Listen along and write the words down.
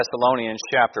Thessalonians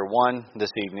chapter 1 this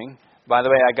evening. By the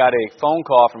way, I got a phone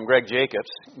call from Greg Jacobs.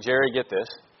 Jerry, get this.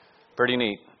 Pretty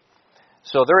neat.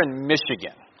 So they're in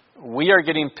Michigan. We are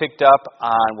getting picked up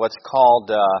on what's called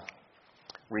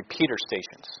repeater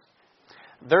stations.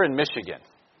 They're in Michigan.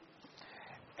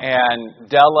 And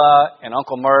Della and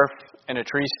Uncle Murph in a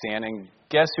tree stand. And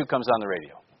guess who comes on the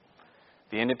radio?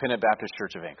 The Independent Baptist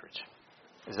Church of Anchorage.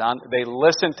 They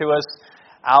listen to us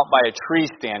out by a tree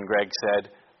stand, Greg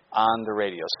said, on the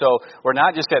radio. So we're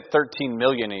not just at 13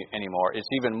 million anymore. It's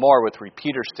even more with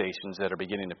repeater stations that are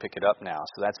beginning to pick it up now.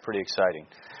 So that's pretty exciting.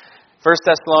 1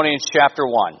 Thessalonians chapter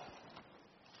 1.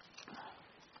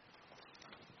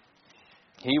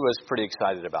 He was pretty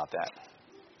excited about that.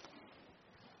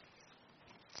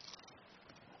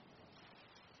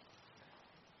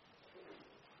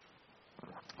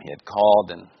 He had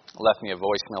called and left me a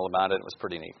voicemail about it. It was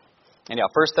pretty neat. Anyhow,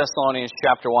 1 Thessalonians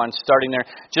chapter 1, starting there,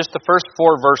 just the first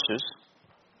 4 verses.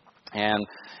 And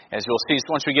as you'll see,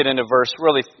 once we get into the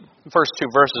first 2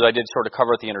 verses, I did sort of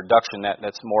cover at the introduction.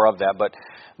 That's more of that. But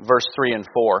verse 3 and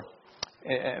 4.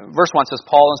 Verse 1 says,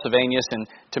 Paul and Silvanus and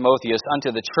Timotheus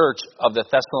unto the church of the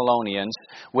Thessalonians,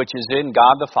 which is in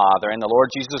God the Father and the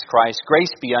Lord Jesus Christ,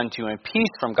 grace be unto you and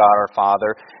peace from God our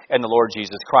Father and the Lord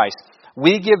Jesus Christ.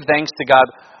 We give thanks to God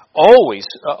always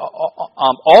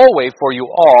for you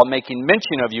all, making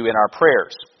mention of you in our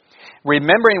prayers,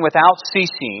 remembering without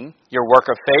ceasing your work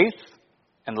of faith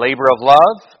and labor of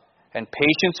love and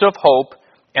patience of hope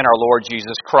in our Lord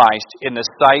Jesus Christ in the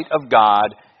sight of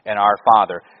God and our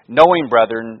Father, knowing,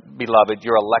 brethren, beloved,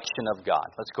 your election of God.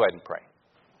 Let's go ahead and pray.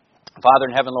 Father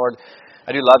in heaven, Lord,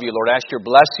 I do love you, Lord. I ask your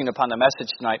blessing upon the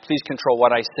message tonight. Please control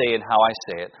what I say and how I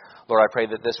say it. Lord, I pray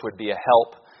that this would be a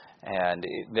help and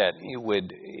that it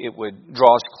would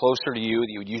draw us closer to you, that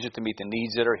you would use it to meet the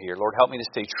needs that are here. Lord, help me to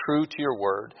stay true to your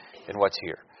word and what's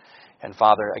here. And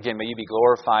Father, again, may you be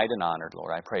glorified and honored,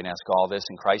 Lord. I pray and ask all this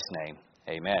in Christ's name.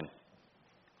 Amen.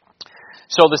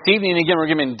 So this evening, again, we're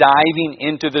going to be diving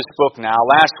into this book now.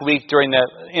 Last week during the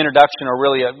introduction, or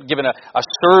really given a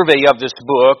survey of this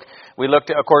book, we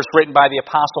looked at, of course, written by the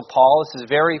Apostle Paul. This is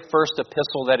his very first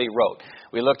epistle that he wrote.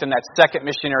 We looked in that second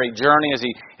missionary journey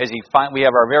we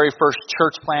have our very first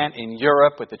church plant in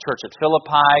Europe with the church at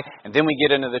Philippi, and then we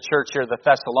get into the church here, the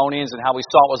Thessalonians, and how we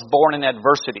saw it was born in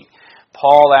adversity.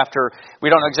 Paul,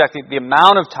 we don't know exactly the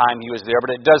amount of time he was there,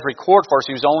 but it does record for us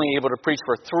he was only able to preach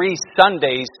for 3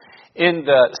 Sundays in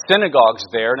the synagogues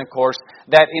there, and of course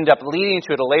that ended up leading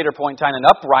to at a later point in time an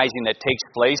uprising that takes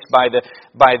place by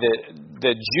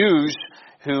the Jews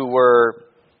who were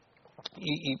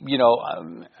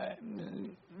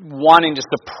wanting to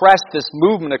suppress this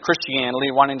movement of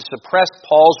Christianity, wanting to suppress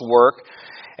Paul's work.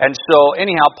 And so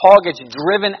anyhow, Paul gets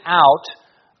driven out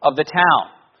of the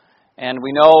town. And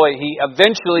we know he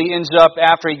eventually ends up,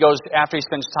 after he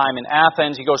spends time in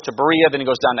Athens, he goes to Berea, then he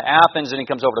goes down to Athens, then he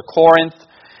comes over to Corinth.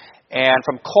 And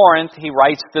from Corinth, he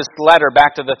writes this letter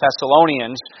back to the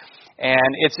Thessalonians.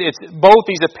 And it's both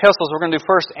these epistles, we're going to do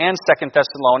 1 and 2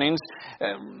 Thessalonians.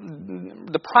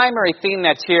 The primary theme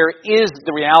that's here is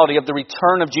the reality of the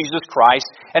return of Jesus Christ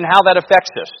and how that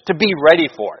affects us, to be ready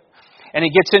for it. And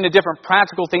he gets into different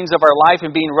practical things of our life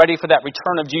and being ready for that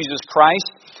return of Jesus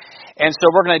Christ. And so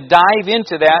we're going to dive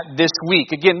into that this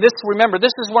week. Again, remember,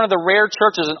 this is one of the rare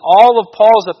churches in all of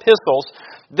Paul's epistles.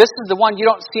 This is the one you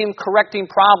don't see him correcting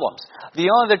problems. The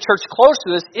only other church close to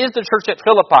this is the church at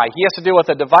Philippi. He has to deal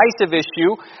with a divisive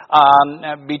issue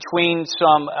between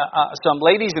some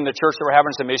ladies in the church that were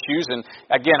having some issues. And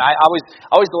again, I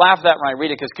always laugh at that when I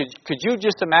read it, because could you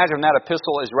just imagine that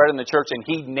epistle is read in the church and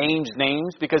he names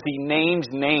names? Because he names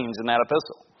names in that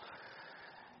epistle.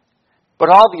 But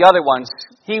all the other ones,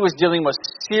 he was dealing with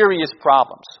serious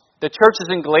problems. The churches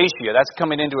in Galatia, that's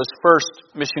coming into his first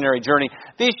missionary journey.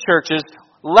 These churches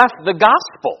left the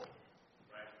gospel.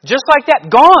 Just like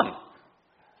that, gone.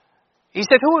 He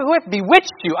said, who have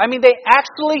bewitched you? I mean, they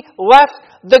actually left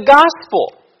the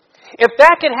gospel. If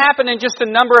that could happen in just a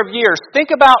number of years, think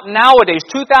about nowadays,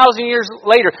 2,000 years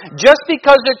later, just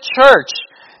because a church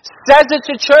says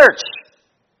it's a church,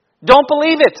 don't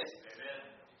believe it.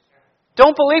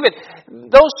 Don't believe it.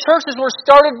 Those churches were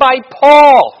started by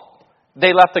Paul.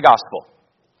 They left the gospel.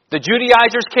 The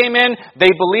Judaizers came in,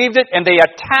 they believed it, and they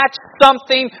attached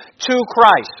something to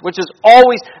Christ, which is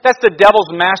that's the devil's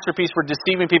masterpiece for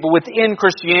deceiving people within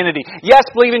Christianity. Yes,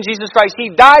 believe in Jesus Christ. He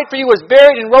died for you, was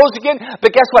buried, and rose again,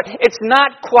 but guess what? It's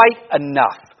not quite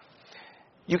enough.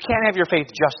 You can't have your faith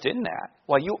just in that.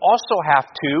 Well, you also have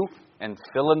to, and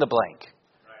fill in the blank.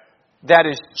 That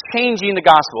is changing the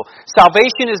gospel.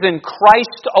 Salvation is in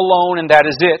Christ alone, and that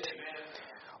is it.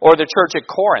 Or the church at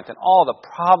Corinth and all the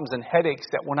problems and headaches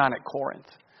that went on at Corinth.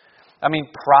 I mean,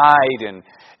 pride and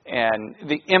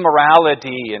the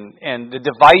immorality and the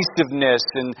divisiveness.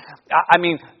 And I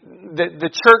mean, the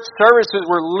church services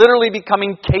were literally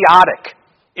becoming chaotic.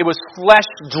 It was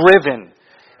flesh-driven.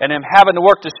 And him having to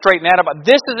work to straighten that up. But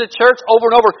this is a church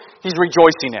over and over he's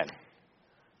rejoicing in.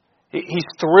 He's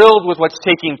thrilled with what's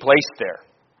taking place there.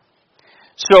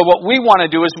 So what we want to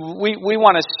do is we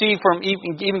want to see from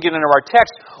even getting into our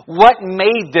text, what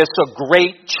made this a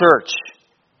great church?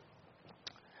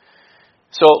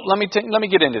 So let me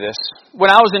get into this. When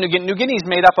I was in New Guinea is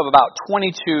made up of about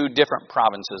 22 different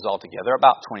provinces altogether.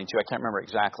 About 22, I can't remember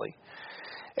exactly.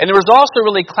 And there was also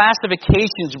really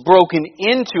classifications broken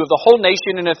into of the whole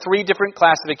nation into 3 different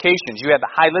classifications. You had the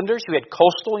highlanders, you had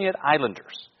coastal, and you had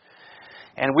islanders.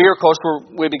 And we, of course,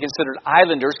 would be considered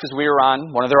islanders because we were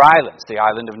on one of their islands, the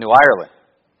island of New Ireland.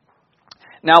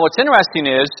 Now, what's interesting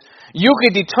is you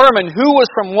could determine who was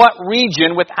from what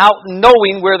region without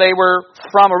knowing where they were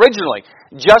from originally,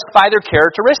 just by their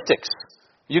characteristics.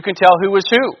 You can tell who was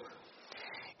who.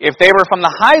 If they were from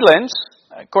the highlands,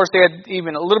 of course, they had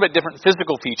even a little bit different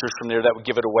physical features from there that would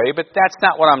give it away, but that's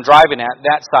not what I'm driving at,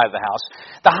 that side of the house.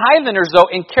 The Highlanders, though,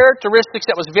 in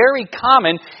characteristics that was very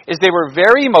common, is they were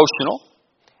very emotional,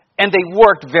 and they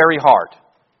worked very hard.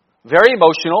 Very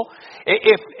emotional.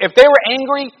 If they were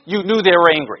angry, you knew they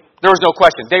were angry. There was no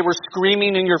question. They were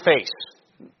screaming in your face.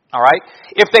 All right?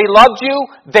 If they loved you,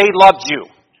 they loved you.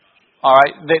 All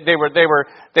right? They were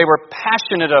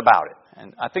passionate about it.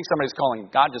 And I think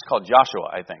God just called Joshua,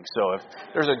 I think. So if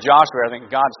there's a Joshua, I think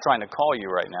God's trying to call you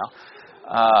right now.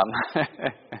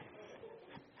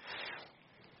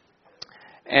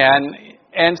 They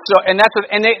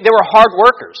were hard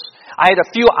workers. I had a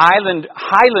few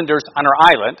Highlanders on our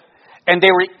island, and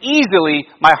they were easily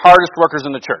my hardest workers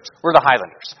in the church. We're the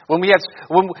Highlanders.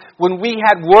 When we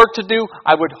had work to do,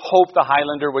 I would hope the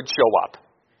Highlander would show up.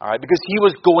 All right, because he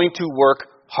was going to work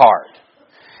hard.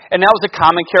 And that was a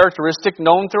common characteristic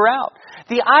known throughout.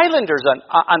 The Islanders,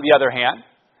 on the other hand,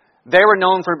 they were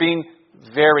known for being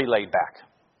very laid back.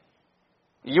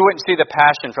 You wouldn't see the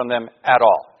passion from them at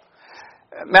all.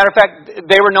 Matter of fact,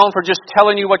 they were known for just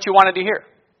telling you what you wanted to hear,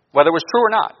 whether it was true or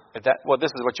not.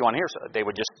 This is what you want to hear, so they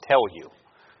would just tell you.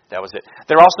 That was it.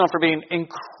 They're also known for being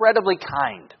incredibly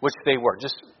kind, which they were,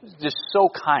 just so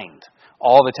kind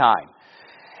all the time.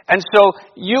 And so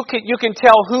you can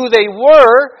tell who they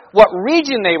were, what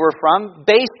region they were from,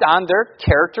 based on their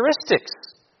characteristics.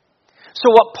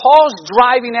 So what Paul's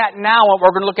driving at now, what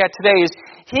we're going to look at today, is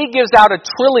he gives out a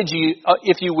trilogy,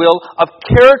 if you will, of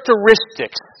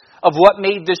characteristics of what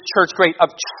made this church great, of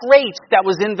traits that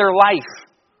was in their life.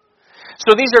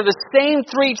 So these are the same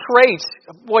 3 traits.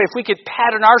 Boy, if we could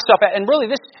pattern ourselves, and really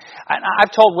this,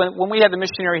 I've told when we had the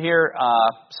missionary here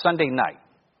Sunday night,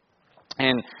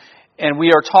 and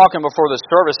we are talking before the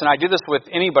service, and I do this with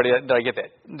anybody that I get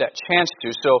that chance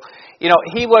to. So, he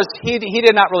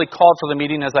did not really call to the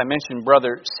meeting, as I mentioned.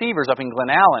 Brother Severs up in Glen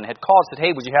Allen had called and said,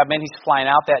 "Hey, would you have him in?" He's flying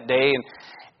out that day,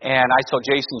 and I told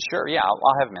Jason, "Sure, yeah,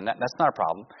 I'll have him in. That's not a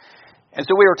problem." And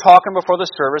so we were talking before the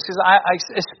service, because I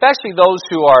especially those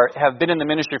who have been in the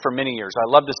ministry for many years, I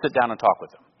love to sit down and talk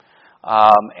with them.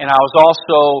 And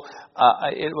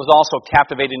it was also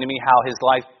captivating to me how his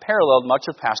life paralleled much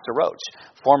of Pastor Roach,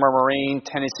 former Marine,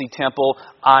 Tennessee Temple,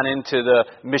 on into the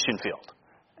mission field.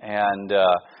 And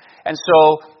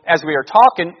so as we were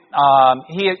talking,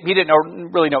 he didn't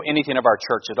really know anything of our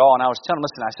church at all. And I was telling him,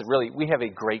 listen, I said, really, we have a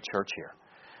great church here.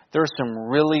 There are some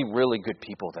really, really good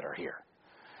people that are here.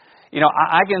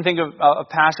 I can think of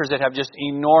pastors that have just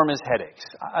enormous headaches.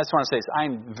 I just want to say this.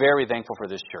 I'm very thankful for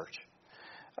this church.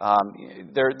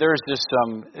 There's just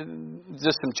some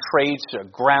traits,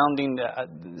 grounding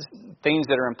things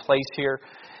that are in place here,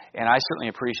 and I certainly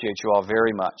appreciate you all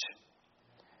very much.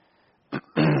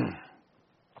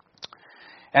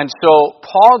 And so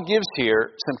Paul gives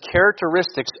here some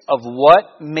characteristics of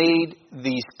what made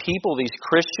these people, these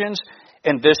Christians,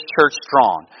 and this church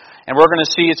strong. And we're going to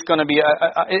see it's going to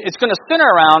center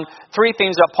around 3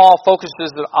 things that Paul focuses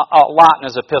a lot in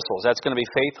his epistles. That's going to be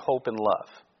faith, hope, and love.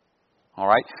 All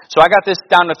right? So I got this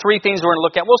down to 3 things we're going to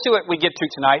look at. We'll see what we get to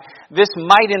tonight. This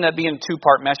might end up being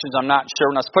 2-part message. I'm not sure.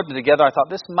 When I was putting it together, I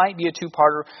thought this might be a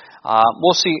 2-parter.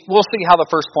 We'll see how the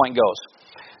first point goes.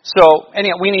 So,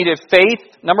 anyhow, we needed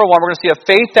faith. Number 1, we're going to see a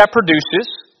faith that produces.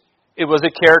 It was a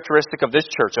characteristic of this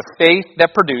church. A faith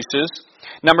that produces.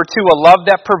 Number 2, a love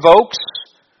that provokes.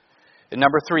 And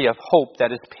number 3, a hope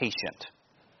that is patient.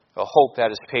 A hope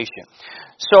that is patient.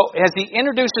 So as he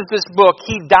introduces this book,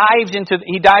 he dives into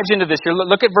this. Here,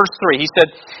 look at verse 3. He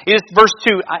said, verse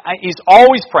 2, he's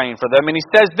always praying for them, and he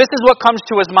says, this is what comes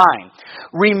to his mind.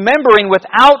 Remembering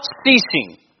without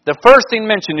ceasing. The first thing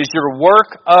mentioned is your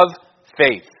work of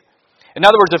faith. In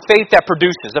other words, a faith that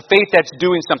produces, a faith that's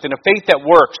doing something, a faith that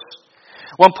works.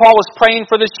 When Paul was praying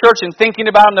for this church and thinking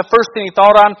about them, the first thing he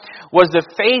thought on was the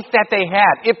faith that they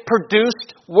had. It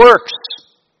produced works.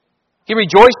 He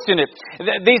rejoiced in it.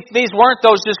 These weren't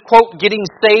those just, quote, getting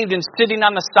saved and sitting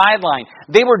on the sideline.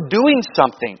 They were doing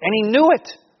something, and he knew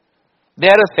it. They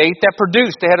had a faith that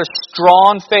produced. They had a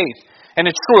strong faith. And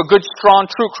it's true, a good, strong,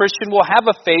 true Christian will have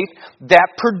a faith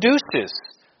that produces,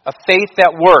 a faith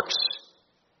that works.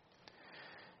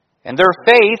 And their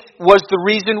faith was the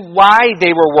reason why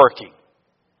they were working,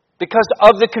 because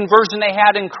of the conversion they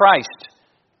had in Christ.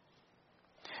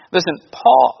 Listen,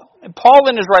 Paul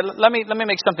in his writing, let me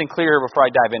make something clear here before I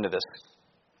dive into this.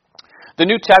 The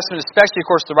New Testament, especially, of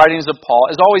course, the writings of Paul,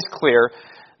 is always clear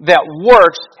that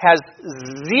works has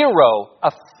zero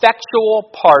effectual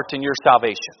part in your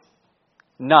salvation.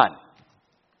 None.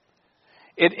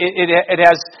 It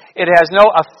has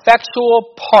no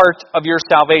effectual part of your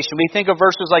salvation. We think of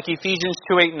verses like Ephesians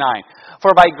 2:8 and 9.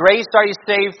 For by grace are you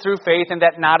saved through faith, and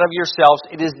that not of yourselves.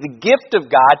 It is the gift of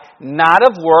God, not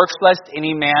of works, lest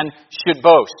any man should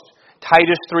boast.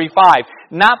 Titus 3:5.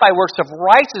 Not by works of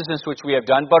righteousness which we have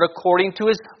done, but according to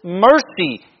His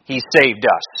mercy He saved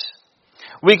us.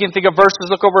 We can think of verses,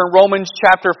 look over in Romans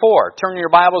chapter 4. Turn your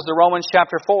Bibles to Romans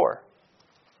chapter 4.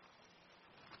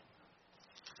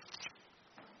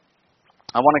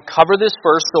 I want to cover this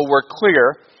first so we're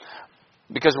clear,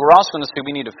 because we're also going to see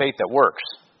we need a faith that works.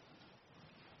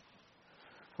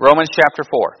 Romans chapter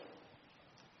 4.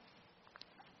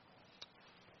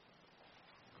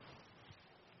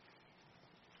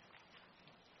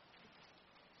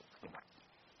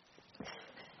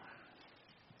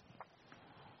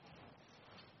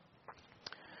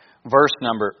 Verse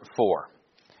number 4.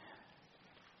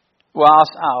 Well, I'll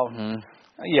start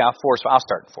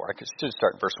at 4. I should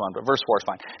start at verse 1, but verse 4 is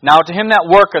fine. Now to him that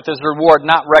worketh is reward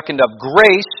not reckoned of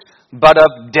grace, but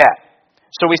of debt.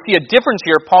 So we see a difference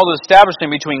here. Paul is establishing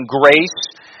between grace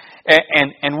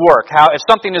and work. How if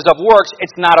something is of works,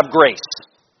 it's not of grace.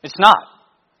 It's not.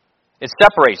 It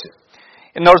separates it.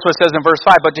 And notice what it says in verse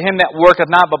 5, but to him that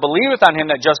worketh not, but believeth on him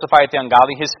that justifieth the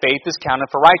ungodly, his faith is counted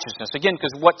for righteousness. Again,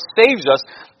 because what saves us,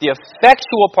 the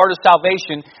effectual part of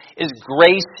salvation, is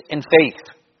grace and faith.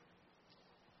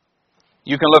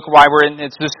 You can look why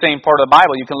it's the same part of the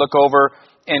Bible. You can look over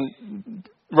in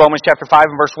Romans chapter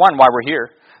 5 and verse 1 why we're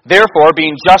here. Therefore,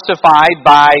 being justified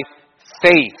by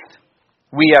faith,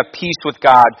 we have peace with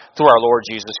God through our Lord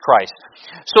Jesus Christ.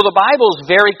 So the Bible is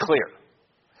very clear.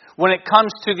 When it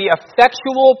comes to the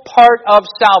effectual part of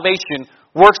salvation,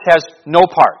 works has no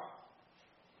part.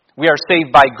 We are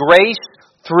saved by grace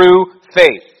through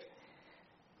faith.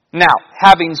 Now,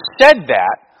 having said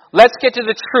that, let's get to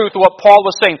the truth of what Paul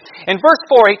was saying. In verse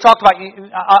 4, he talked about,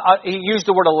 he used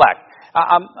the word elect.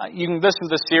 You can listen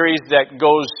to the series that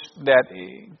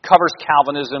covers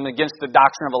Calvinism against the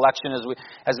doctrine of election as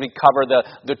we cover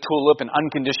the tulip and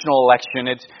unconditional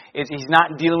election. He's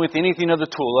not dealing with anything of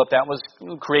the tulip. That was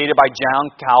created by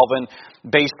John Calvin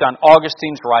based on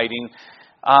Augustine's writing.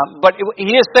 But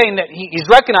he is saying that he's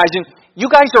recognizing,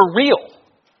 you guys are real.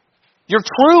 You're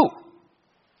true.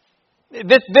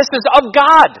 This is of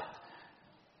God.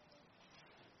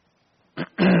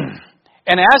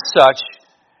 And as such,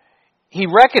 he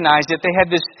recognized that they had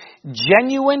this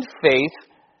genuine faith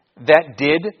that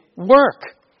did work,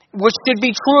 which should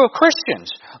be true of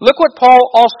Christians. Look what Paul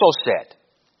also said.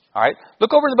 All right,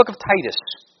 look over the book of Titus.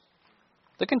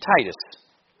 Look in Titus.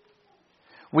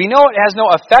 We know it has no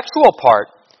effectual part,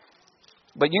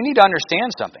 but you need to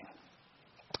understand something.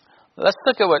 Let's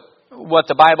look at what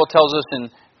the Bible tells us in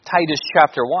Titus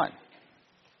chapter 1,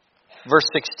 verse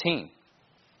 16.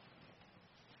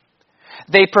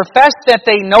 They profess that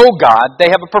they know God. They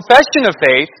have a profession of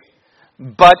faith,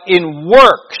 but in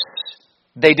works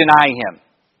they deny Him,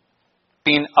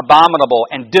 being abominable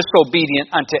and disobedient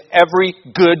unto every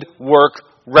good work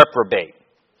reprobate.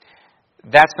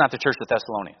 That's not the church of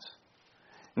Thessalonians.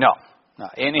 No.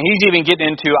 And he's even getting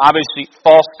into, obviously,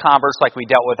 false converts like we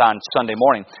dealt with on Sunday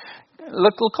morning.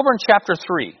 Look over in chapter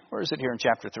 3. Where is it here in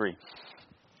chapter 3?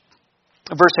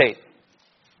 Verse 8.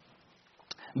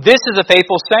 This is a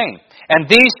faithful saying. And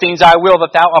these things I will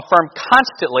that thou affirm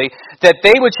constantly, that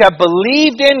they which have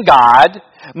believed in God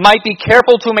might be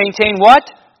careful to maintain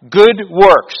what? Good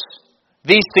works.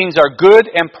 These things are good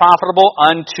and profitable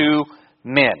unto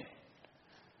men.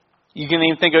 You can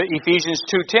even think of Ephesians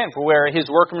 2:10, for where His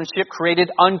workmanship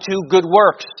created unto good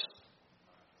works.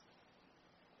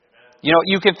 You know,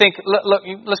 you can think, look,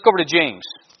 let's go over to James.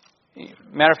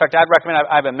 Matter of fact, I'd recommend,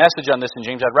 I have a message on this in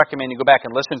James. I'd recommend you go back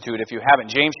and listen to it if you haven't.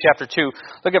 James chapter 2,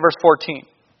 look at verse 14.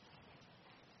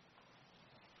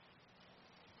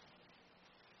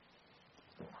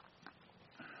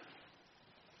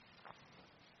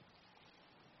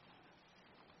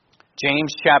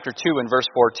 James chapter 2 and verse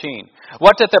 14.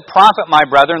 What doth it profit, my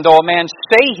brethren, though a man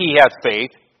say he hath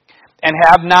faith, and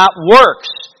have not works?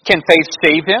 Can faith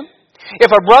save him? If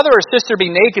a brother or sister be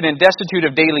naked and destitute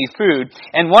of daily food,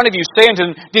 and one of you say unto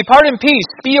them, Depart in peace,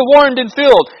 be ye warmed and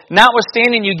filled,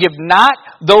 notwithstanding you give not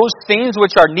those things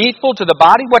which are needful to the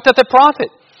body, what doth it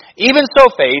profit? Even so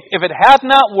faith, if it hath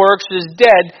not works, is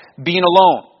dead, being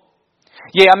alone.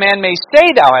 Yea, a man may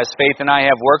say, Thou hast faith, and I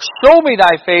have works. Show me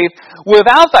thy faith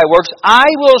without thy works. I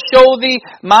will show thee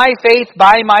my faith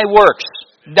by my works.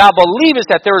 Thou believest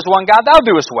that there is one God, thou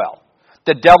doest well.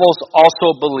 The devils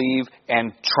also believe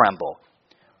and tremble.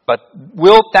 But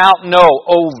wilt thou know,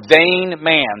 O vain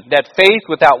man, that faith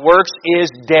without works is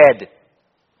dead?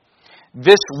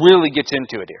 This really gets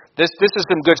into it here. This is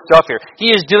some good stuff here.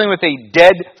 He is dealing with a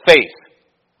dead faith.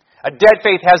 A dead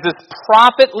faith has this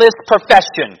profitless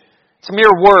profession. It's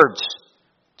mere words.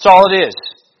 That's all it is.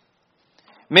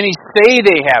 Many say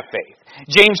they have faith.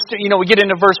 James, we get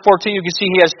into verse 14, you can see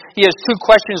he has two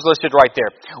questions listed right there.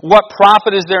 What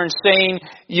profit is there in saying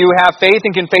you have faith,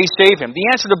 and can faith save him? The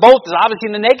answer to both is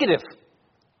obviously in the negative.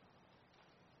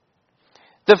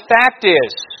 The fact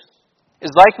is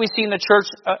like we see in the church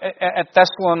at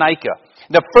Thessalonica.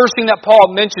 The first thing that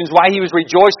Paul mentions why he was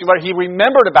rejoicing, what he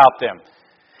remembered about them,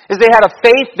 is they had a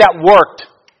faith that worked.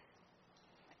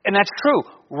 And that's true.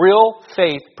 Real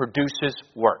faith produces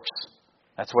works.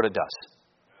 That's what it does.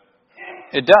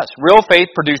 It does. Real faith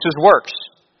produces works.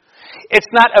 It's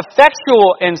not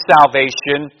effectual in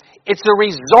salvation. It's the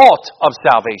result of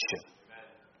salvation.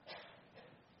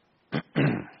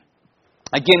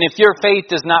 Again, if your faith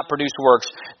does not produce works,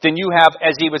 then you have,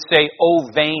 as he would say,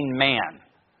 O vain man.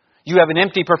 You have an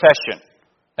empty profession.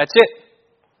 That's it.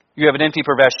 You have an empty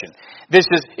profession. This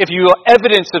is, if you will,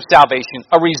 evidence of salvation,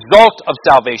 a result of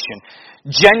salvation.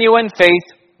 Genuine faith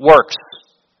works.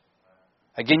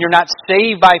 Again, you're not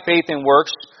saved by faith in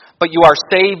works, but you are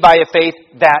saved by a faith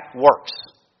that works.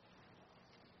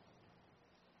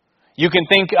 You can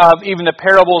think of even the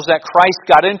parables that Christ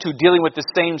got into dealing with the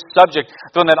same subject.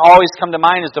 The one that always come to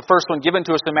mind is the first one given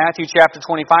to us in Matthew chapter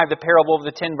 25, the parable of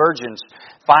the 10 virgins.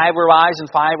 5 were wise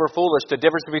and 5 were foolish. The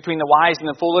difference between the wise and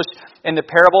the foolish in the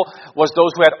parable was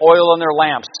those who had oil in their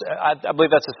lamps. I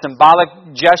believe that's a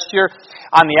symbolic gesture.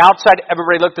 On the outside,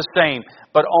 everybody looked the same.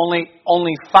 But only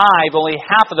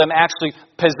half of them actually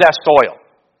possessed oil.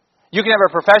 You can have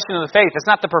a profession of the faith. It's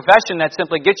not the profession that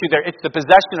simply gets you there. It's the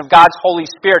possession of God's Holy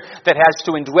Spirit that has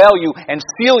to indwell you and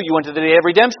seal you into the day of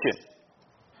redemption.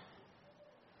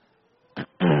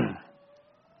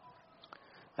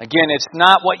 Again, it's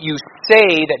not what you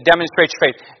say that demonstrates your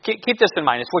faith. Keep this in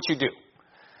mind. It's what you do.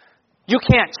 You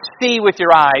can't see with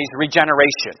your eyes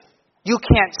regeneration. You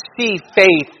can't see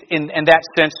faith in that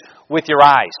sense with your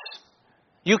eyes.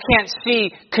 You can't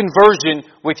see conversion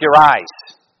with your eyes.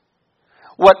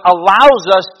 What allows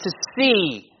us to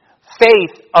see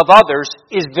faith of others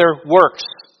is their works.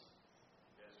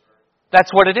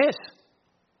 That's what it is.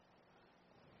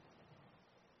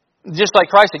 Just like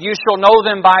Christ said, you shall know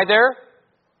them by their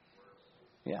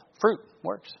fruit,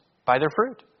 works. By their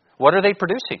fruit. What are they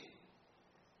producing?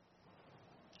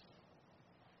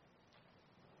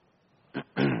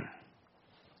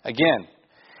 Again,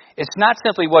 it's not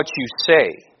simply what you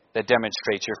say that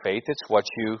demonstrates your faith, it's what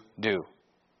you do.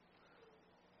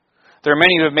 There are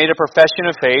many who have made a profession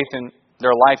of faith and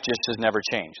their life just has never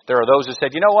changed. There are those who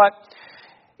said, you know what?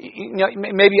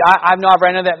 Maybe I know I've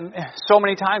ran into that so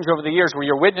many times over the years where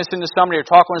you're witnessing to somebody or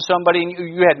talking with somebody and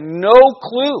you had no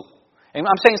clue. And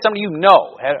I'm saying somebody you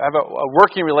know, have a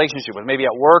working relationship with, maybe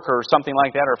at work or something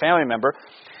like that, or a family member.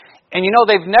 And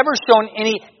they've never shown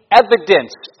any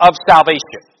evidence of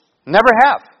salvation. Never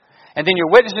have. And then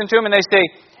you're witnessing to them and they say,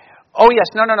 oh yes,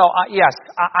 no, yes,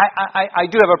 I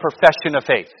do have a profession of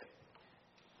faith.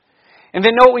 And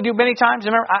then know what we do many times?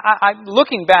 Remember,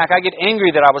 looking back, I get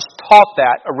angry that I was taught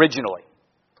that originally.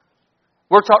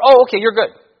 We're taught, oh, okay, you're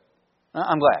good.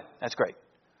 I'm glad. That's great.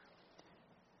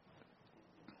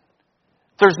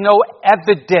 There's no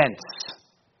evidence.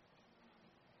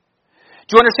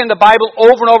 Do you understand the Bible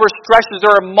over and over stresses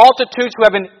there are multitudes who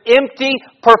have an empty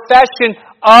profession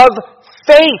of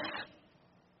faith.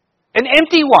 An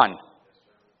empty one.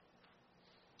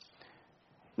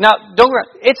 Now,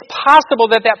 it's possible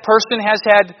that person has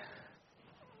had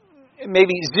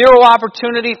maybe zero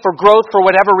opportunity for growth for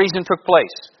whatever reason took place.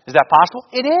 Is that possible?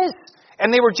 It is.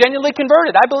 And they were genuinely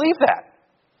converted. I believe that.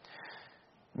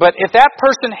 But if that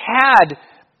person had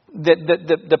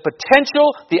the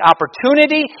potential, the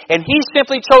opportunity, and he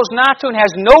simply chose not to and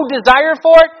has no desire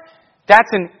for it, that's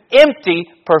an empty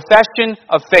profession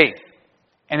of faith.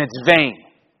 And it's vain.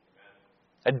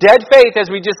 A dead faith, as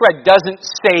we just read, doesn't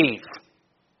save.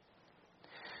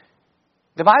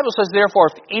 The Bible says, therefore,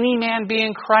 if any man be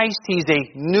in Christ, he's a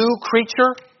new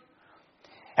creature.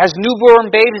 As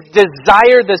newborn babes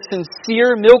desire the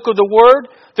sincere milk of the Word,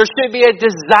 there should be a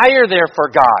desire there for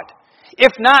God.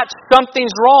 If not,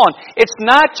 something's wrong. It's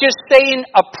not just saying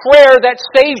a prayer that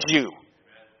saves you.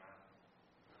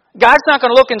 God's not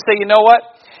going to look and say, you know what?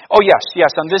 Oh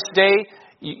yes, on this day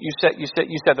you said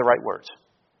the right words.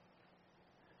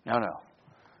 No,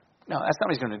 that's not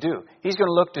what He's going to do. He's going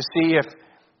to look to see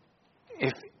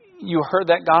if you heard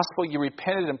that gospel, you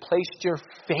repented and placed your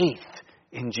faith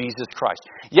in Jesus Christ.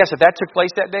 Yes, if that took place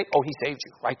that day, He saved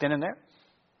you right then and there.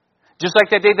 Just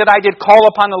like that day that I did call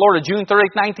upon the Lord, June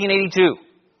 30th, 1982.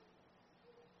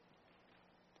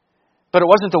 But it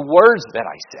wasn't the words that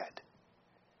I said.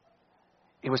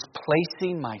 It was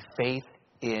placing my faith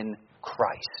in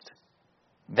Christ.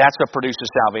 That's what produces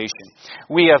salvation.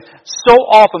 We have so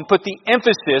often put the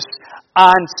emphasis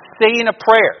on saying a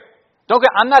prayer.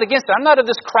 I'm not against it. I'm not of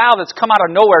this crowd that's come out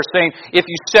of nowhere saying, if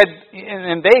you said,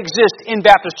 and they exist in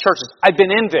Baptist churches. I've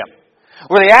been in them.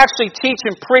 Where they actually teach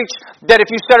and preach that if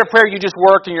you said a prayer, you just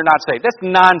worked and you're not saved. That's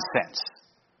nonsense.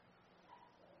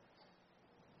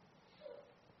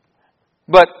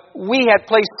 But we had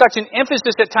placed such an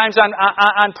emphasis at times on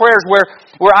prayers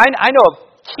where I know of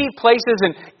key places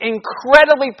in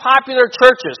incredibly popular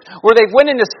churches where they went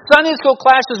into Sunday school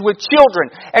classes with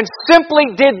children and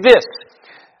simply did this.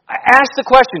 I asked the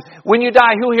question, when you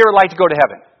die, who here would like to go to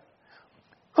heaven?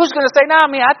 Who's going to say, no,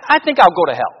 I think I'll go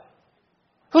to hell?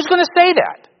 Who's going to say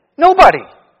that? Nobody.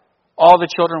 All the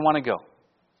children want to go.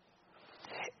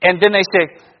 And then they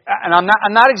say, and I'm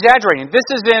not exaggerating. This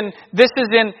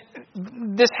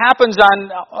happens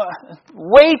on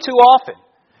way too often.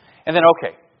 And then,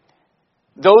 okay,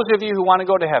 those of you who want to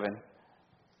go to heaven,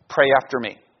 pray after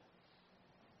me.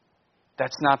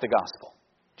 That's not the gospel.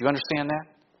 Do you understand that?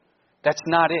 That's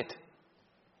not it.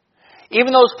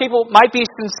 Even those people might be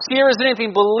sincere as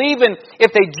anything, believing if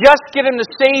they just get them to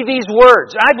say these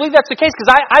words. And I believe that's the case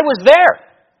because I was there.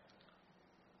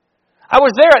 I was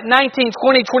there at 19, 20,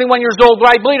 21 years old where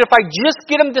I believed if I just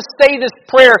get them to say this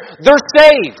prayer, they're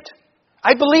saved.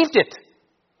 I believed it.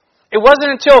 It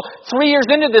wasn't until 3 years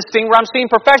into this thing where I'm seeing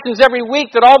professions every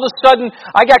week that all of a sudden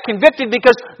I got convicted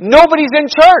because nobody's in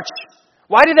church.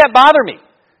 Why did that bother me?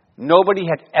 Nobody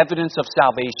had evidence of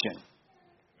salvation.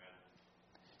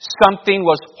 Something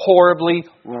was horribly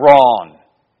wrong.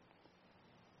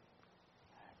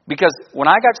 Because when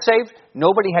I got saved,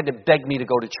 nobody had to beg me to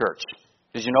go to church.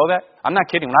 Did you know that? I'm not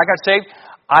kidding. When I got saved,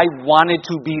 I wanted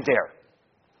to be there.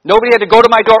 Nobody had to go to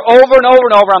my door over and over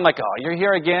and over. I'm like, oh, you're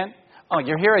here again? Oh,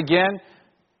 you're here again?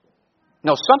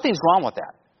 No, something's wrong with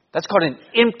that. That's called an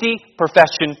empty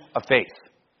profession of faith.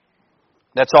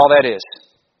 That's all that is.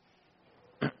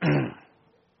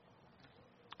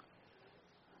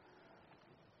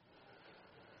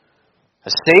 A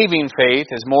saving faith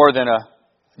is more than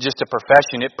just a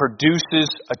profession. It produces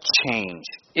a change.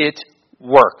 It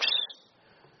works.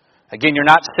 Again, you're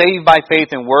not saved by faith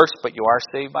in works, but you are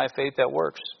saved by faith that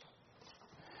works.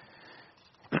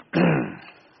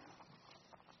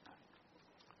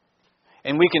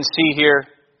 And we can see here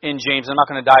in James, I'm not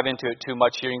going to dive into it too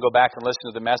much here. You can go back and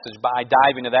listen to the message, but I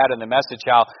dive into that in the message,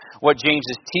 how what James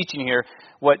is teaching here,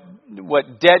 what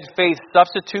dead faith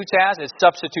substitutes as, it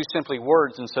substitutes simply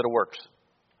words instead of works.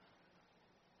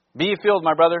 Be ye filled,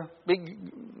 my brother.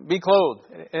 Be clothed.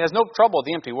 It has no trouble with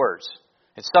the empty words.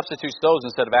 It substitutes those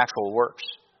instead of actual works.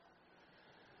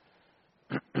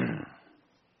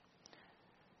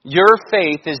 Your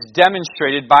faith is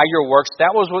demonstrated by your works.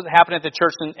 That was what happened at the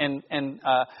church in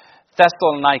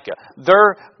Thessalonica.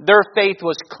 Their faith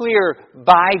was clear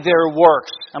by their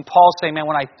works. And Paul's saying, man,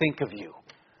 when I think of you,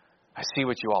 I see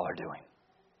what you all are doing.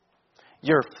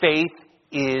 Your faith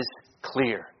is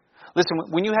clear.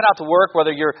 Listen, when you head out to work,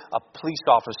 whether you're a police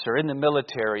officer, in the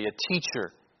military, a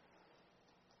teacher,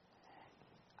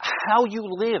 how you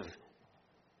live,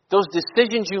 those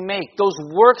decisions you make, those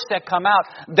works that come out,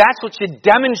 that's what should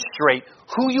demonstrate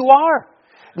who you are.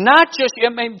 Not just,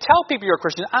 tell people you're a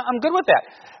Christian. I'm good with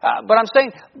that. But I'm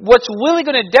saying what's really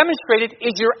going to demonstrate it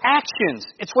is your actions.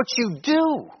 It's what you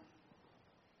do.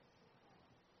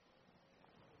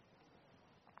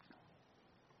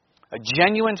 A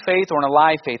genuine faith or an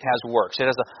alive faith has works. It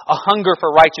has a hunger for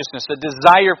righteousness, a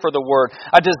desire for the Word,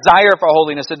 a desire for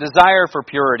holiness, a desire for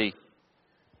purity.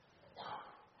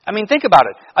 Think about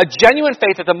it. A genuine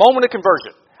faith at the moment of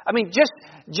conversion.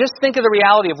 Just think of the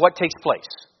reality of what takes place.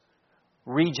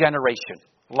 Regeneration.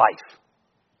 Life.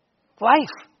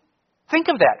 Think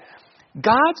of that.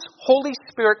 God's Holy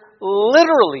Spirit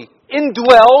literally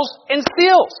indwells and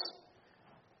seals.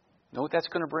 You know what that's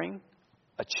going to bring?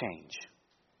 A change.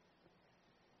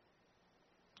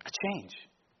 A change.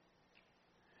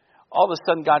 All of a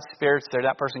sudden, God's Spirit's there.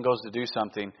 That person goes to do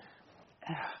something.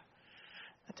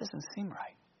 That doesn't seem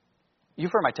right.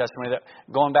 You've heard my testimony that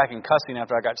going back and cussing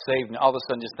after I got saved, and all of a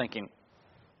sudden just thinking,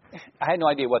 I had no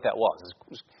idea what that was.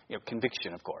 It was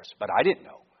conviction, of course, but I didn't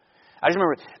know. I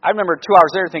remember 2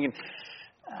 hours later thinking,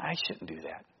 I shouldn't do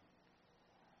that.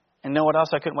 And know what else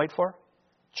I couldn't wait for?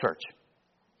 Church.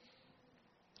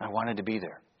 I wanted to be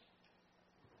there.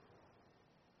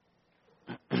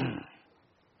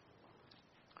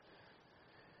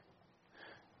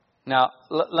 Now,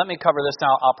 let me cover this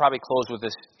now. I'll probably close with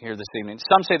this here this evening.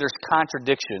 Some say there's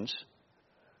contradictions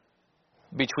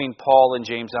between Paul and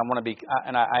James. I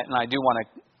do want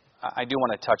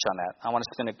to touch on that. I want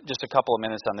to spend just a couple of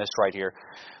minutes on this right here,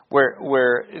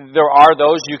 where there are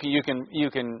those you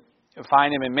can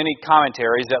find them in many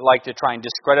commentaries that like to try and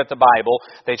discredit the Bible.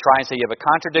 They try and say you have a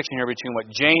contradiction here between what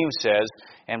James says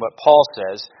and what Paul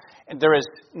says. And there is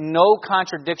no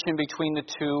contradiction between the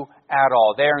two at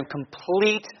all. They are in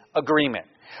complete agreement.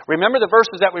 Remember the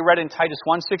verses that we read in Titus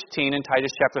 1:16 and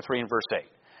Titus chapter 3 and verse 8.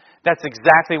 That's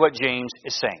exactly what James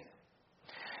is saying.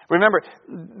 Remember,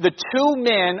 the two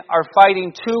men are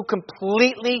fighting two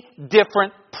completely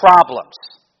different problems.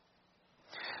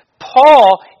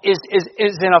 Paul is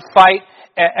in a fight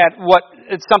at what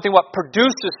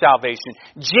produces salvation.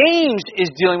 James is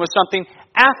dealing with something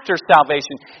after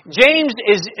salvation.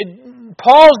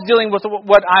 Paul's dealing with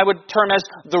what I would term as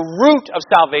the root of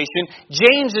salvation.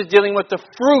 James is dealing with the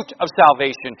fruit of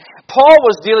salvation. Paul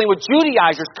was dealing with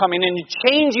Judaizers coming in and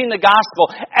changing the gospel,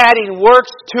 adding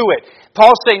works to it.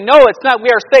 Paul's saying, no, it's not.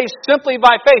 We are saved simply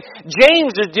by faith.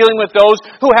 James is dealing with those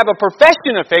who have a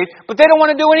profession of faith, but they don't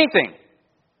want to do anything.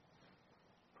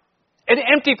 An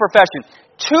empty profession.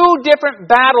 Two different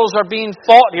battles are being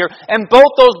fought here, and both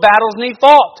those battles need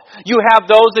fought. You have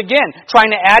those, again,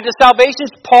 trying to add to salvation.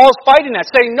 Paul's fighting that,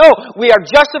 saying, no, we are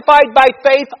justified by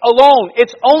faith alone.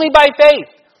 It's only by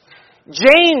faith.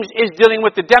 James is dealing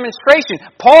with the demonstration.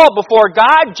 Paul before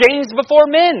God, James before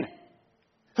men,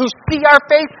 who see our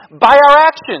faith by our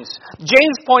actions.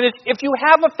 James' point is, if you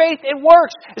have a faith, it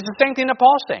works. It's the same thing that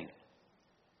Paul's saying.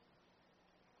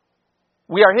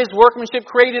 We are His workmanship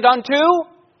created unto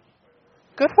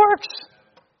good works.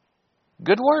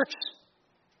 Good works.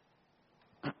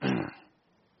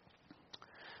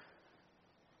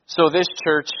 So this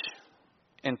church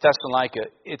in Thessalonica,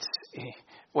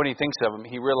 when he thinks of them,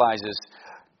 he realizes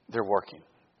they're working.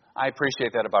 I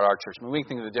appreciate that about our church. I mean, we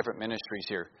think of the different ministries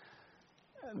here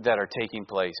that are taking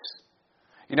place.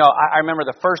 You know, I remember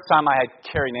the first time I had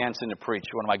Kerry Nansen to preach,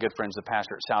 one of my good friends, the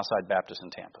pastor at Southside Baptist in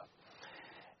Tampa.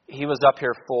 He was up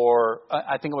here for,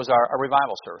 I think it was our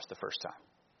revival service the first time.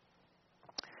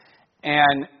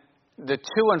 And the 2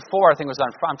 and 4, I think, was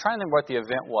on, I'm trying to think what the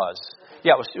event was.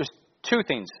 Yeah, it was two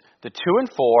things. The 2 and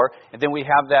 4, and then we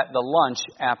have the lunch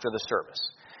after the service.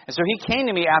 And so he came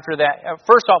to me after that.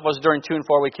 First off was during 2 and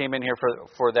 4, we came in here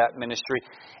for that ministry.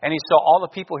 And he saw all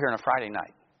the people here on a Friday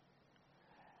night.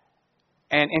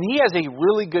 And he has a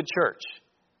really good church.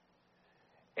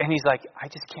 And he's like, I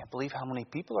just can't believe how many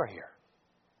people are here.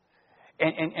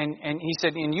 And he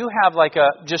said, and you have like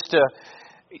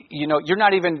you're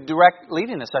not even direct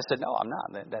leading this. I said, no, I'm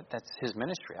not. That's his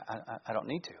ministry. I don't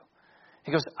need to.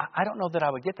 He goes, I don't know that I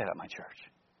would get that at my church.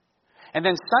 And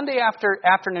then Sunday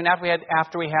afternoon,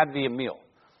 after we had the meal,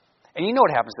 and you know what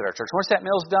happens at our church. Once that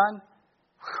meal's done,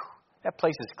 that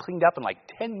place is cleaned up in like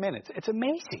 10 minutes. It's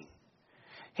amazing.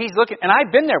 He's looking, and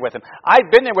I've been there with him. I've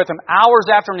been there with him hours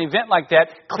after an event like that,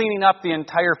 cleaning up the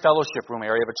entire fellowship room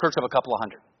area of a church of a couple of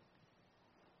hundred.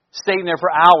 Staying there for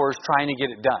hours trying to get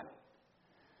it done.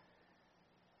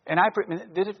 And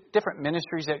the different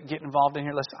ministries that get involved in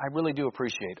here, listen, I really do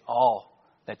appreciate all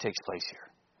that takes place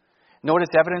here. Know what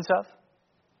it's evidence of?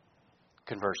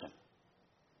 Conversion.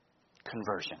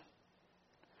 Conversion.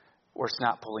 Or it's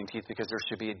not pulling teeth because there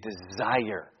should be a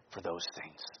desire for those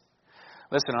things.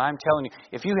 Listen, I'm telling you,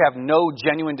 if you have no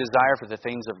genuine desire for the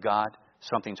things of God,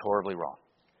 something's horribly wrong.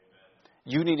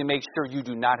 You need to make sure you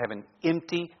do not have an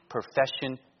empty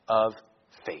profession of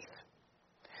faith.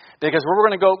 Because what we're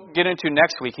going to go get into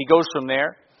next week, he goes from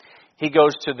there. He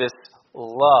goes to this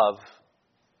love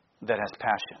that has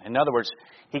passion. In other words,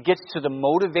 he gets to the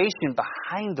motivation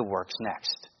behind the works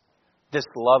next. This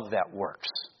love that works.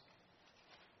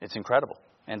 It's incredible.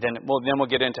 And then we'll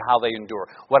get into how they endure,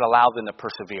 what allowed them to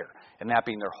persevere, and that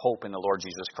being their hope in the Lord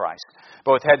Jesus Christ.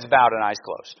 Both heads bowed and eyes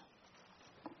closed.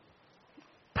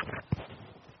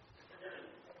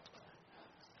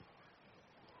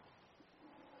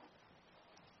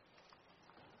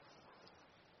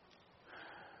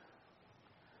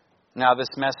 Now, this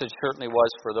message certainly was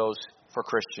for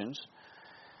Christians.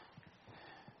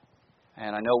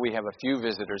 And I know we have a few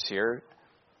visitors here.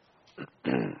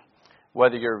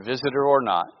 Whether you're a visitor or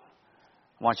not,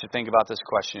 I want you to think about this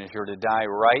question. If you were to die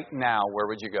right now, where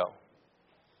would you go?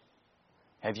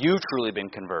 Have you truly been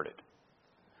converted?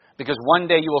 Because one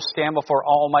day you will stand before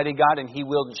Almighty God and He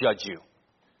will judge you.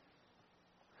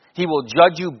 He will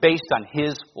judge you based on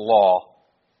His law.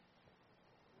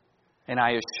 And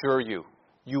I assure you,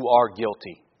 you are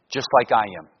guilty, just like I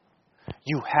am.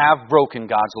 You have broken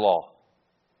God's law.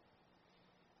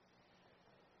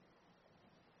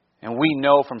 And we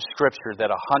know from Scripture that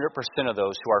 100% of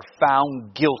those who are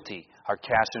found guilty are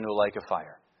cast into a lake of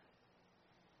fire.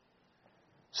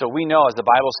 So we know, as the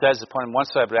Bible says, upon one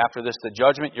side, but after this, the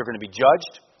judgment, you're going to be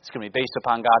judged. It's going to be based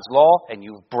upon God's law, and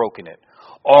you've broken it.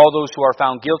 All those who are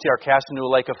found guilty are cast into a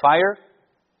lake of fire.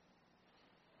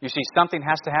 You see, something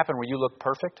has to happen where you look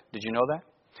perfect. Did you know that?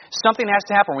 Something has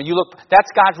to happen where you look,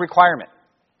 that's God's requirement.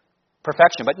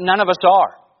 Perfection. But none of us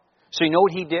are. So you know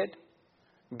what He did?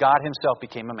 God Himself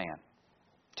became a man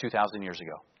 2,000 years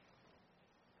ago.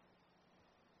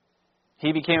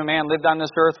 He became a man, lived on this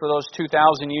earth for those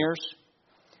 2,000 years,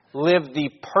 lived the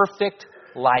perfect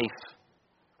life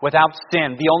without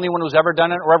sin. The only one who's ever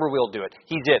done it or ever will do it.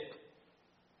 He did.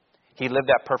 He lived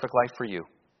that perfect life for you.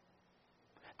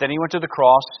 Then He went to the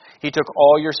cross. He took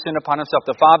all your sin upon Himself.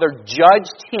 The Father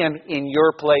judged Him in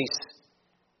your place.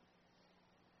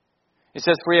 It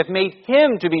says, for He hath made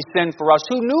Him to be sin for us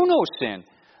who knew no sin,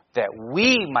 that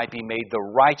we might be made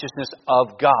the righteousness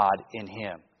of God in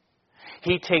Him.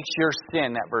 He takes your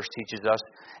sin, that verse teaches us.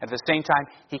 At the same time,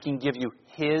 He can give you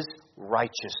His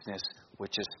righteousness,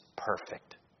 which is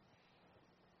perfect.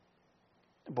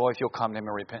 Boy, if you'll come to Him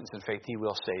in repentance and faith, He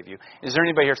will save you. Is there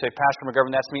anybody here who say, Pastor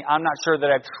McGovern, that's me. I'm not sure that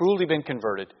I've truly been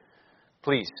converted.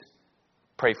 Please,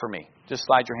 pray for me. Just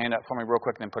slide your hand up for me real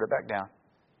quick and then put it back down.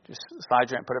 Just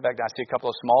slide your hand, put it back down. I see a couple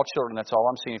of small children. That's all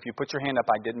I'm seeing. If you put your hand up,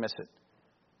 I did miss it.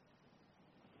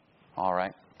 All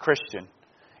right. Christian,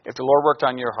 if the Lord worked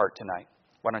on your heart tonight,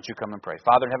 why don't you come and pray?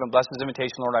 Father in heaven, bless this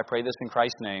invitation, Lord. I pray this in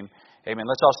Christ's name. Amen.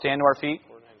 Let's all stand to our feet.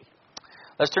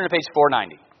 Let's turn to page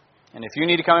 490. And if you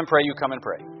need to come and pray, you come and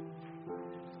pray.